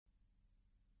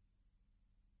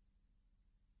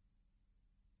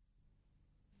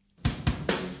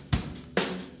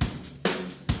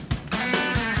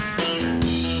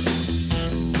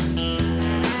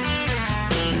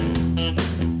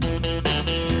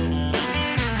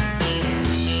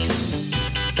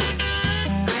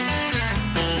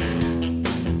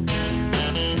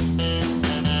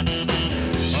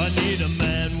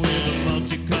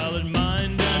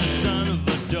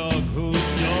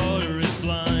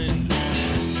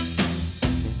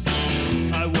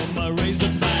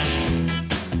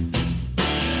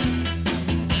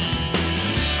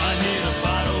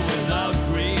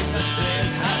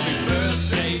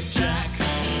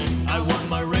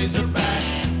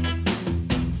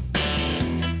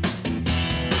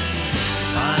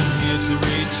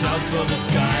shout for the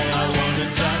sky. I want to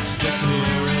touch the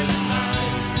clearest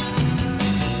night.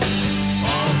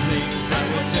 All things that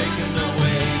were taken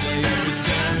away, they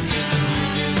return in a new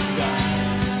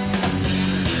disguise.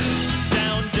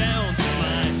 Down, down to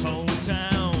my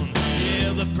hometown, hear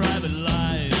the private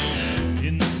life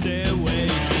in the stairway.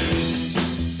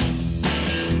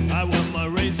 I want my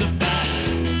razor back.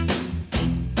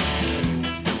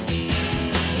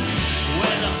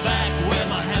 When I'm back where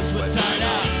my hands were tied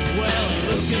up, well,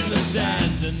 look in the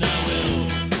sand and I will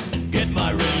get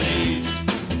my release.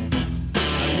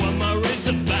 I want my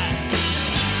razor back.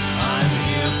 I'm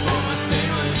here for my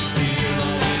stainless steel,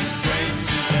 always straight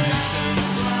to action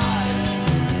slide.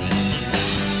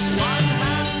 One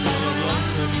handful of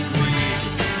lonesome greed,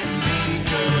 me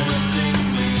caressing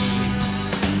me.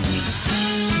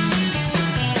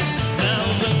 Now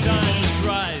the time is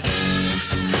right.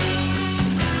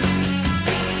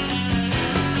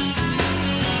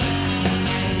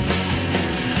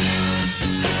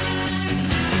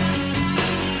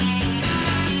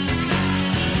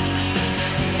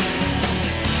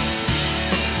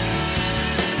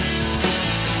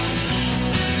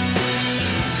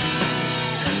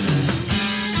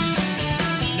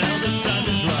 Now the time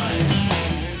is right.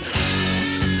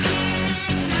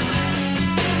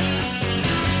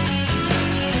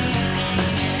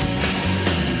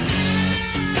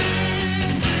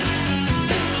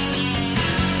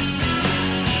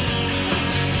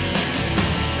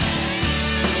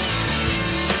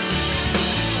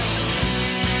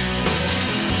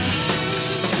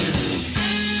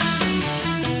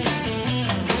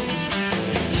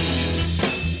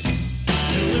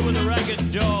 To live with a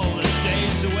ragged doll that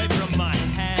stays away from my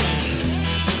hands.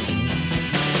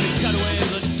 To cut away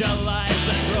the dull life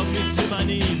that brought me to my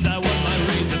knees. I want my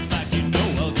razor back, you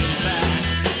know I'll get it back.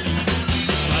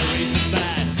 My razor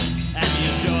back, and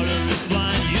your daughter is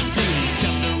blind. You see,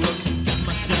 cut the ropes and cut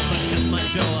myself, I cut my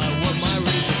doll. I want my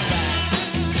razor back.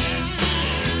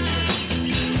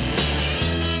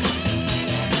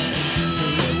 To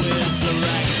live with the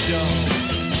ragged doll.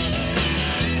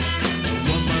 I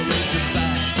want my razor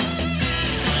back.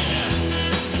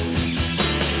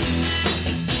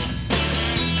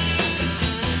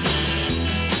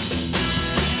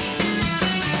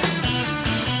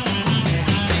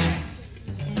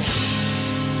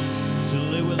 To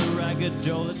live with a ragged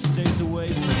doll that stays away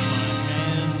from my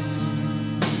hands.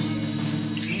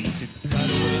 To cut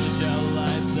away the dull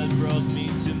life that brought me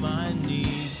to my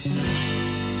knees.